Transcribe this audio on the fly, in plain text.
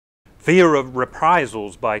Fear of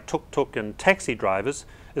reprisals by tuk-tuk and taxi drivers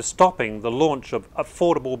is stopping the launch of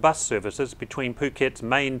affordable bus services between Phuket's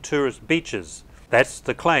main tourist beaches. That's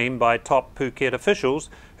the claim by top Phuket officials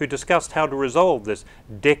who discussed how to resolve this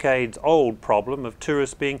decades-old problem of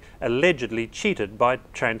tourists being allegedly cheated by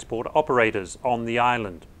transport operators on the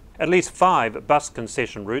island. At least 5 bus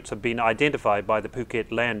concession routes have been identified by the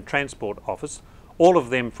Phuket Land Transport Office, all of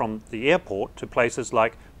them from the airport to places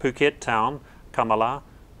like Phuket Town, Kamala,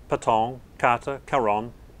 Patong, Kata,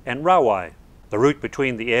 Karon and Rawai. The route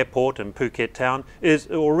between the airport and Phuket Town is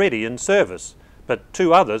already in service, but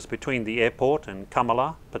 2 others between the airport and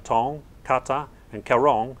Kamala, Patong, Kata and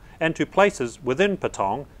Karon and to places within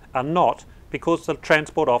Patong are not because the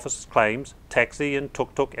Transport Office claims taxi and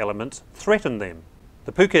tuk-tuk elements threaten them.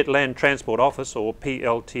 The Phuket Land Transport Office, or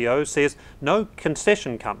PLTO, says no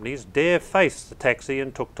concession companies dare face the taxi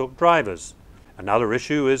and tuk-tuk drivers. Another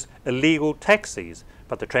issue is illegal taxis,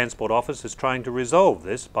 but the Transport Office is trying to resolve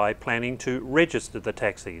this by planning to register the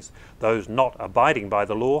taxis. Those not abiding by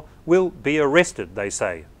the law will be arrested, they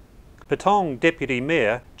say. Patong Deputy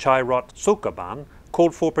Mayor Chairot Sukaban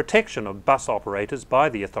called for protection of bus operators by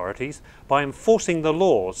the authorities by enforcing the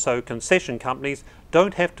law so concession companies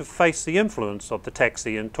don't have to face the influence of the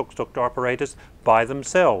taxi and tuk-tuk operators by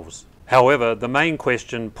themselves. However, the main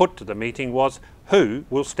question put to the meeting was who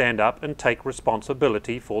will stand up and take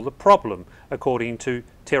responsibility for the problem, according to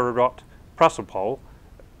Chairot Prasapol,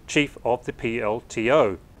 chief of the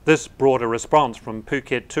PLTO. This brought a response from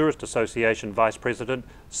Phuket Tourist Association Vice President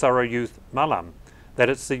Sarayuth Malam that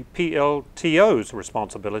it's the PLTO's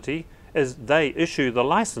responsibility as they issue the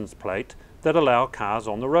license plate that allow cars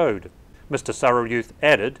on the road. Mr. Sarayuth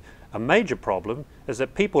added, a major problem is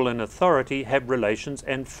that people in authority have relations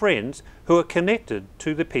and friends who are connected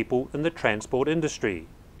to the people in the transport industry.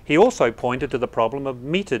 He also pointed to the problem of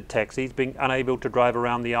metered taxis being unable to drive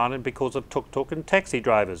around the island because of tuk-tuk and taxi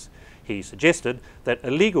drivers. He suggested that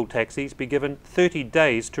illegal taxis be given 30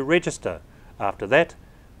 days to register. After that,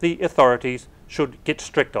 the authorities should get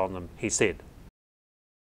strict on them, he said.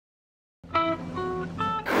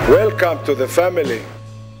 Welcome to the family.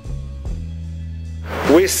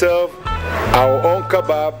 We serve our own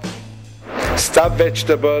kebab, stuffed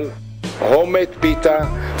vegetable, homemade pita,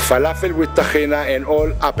 falafel with tahina and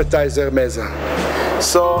all appetizer meza.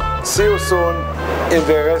 So, see you soon in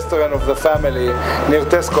the restaurant of the family near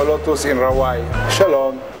Tesco Lotus in Rawai.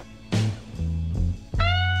 Shalom.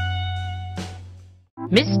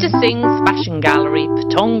 Mr. Singh's Fashion Gallery,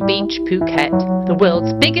 Patong Beach, Phuket, the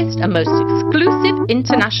world's biggest and most exclusive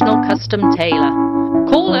international custom tailor.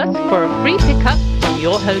 Call us for a free pickup from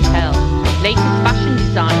your hotel. Latest fashion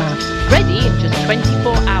designs, ready in just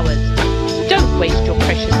 24 hours. Don't waste your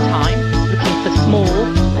precious time looking for small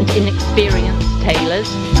and inexperienced tailors.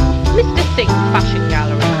 Mr. Singh's Fashion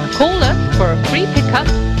Gallery. Call us for a free pickup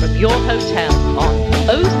from your hotel on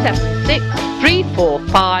 076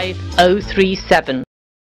 345 037.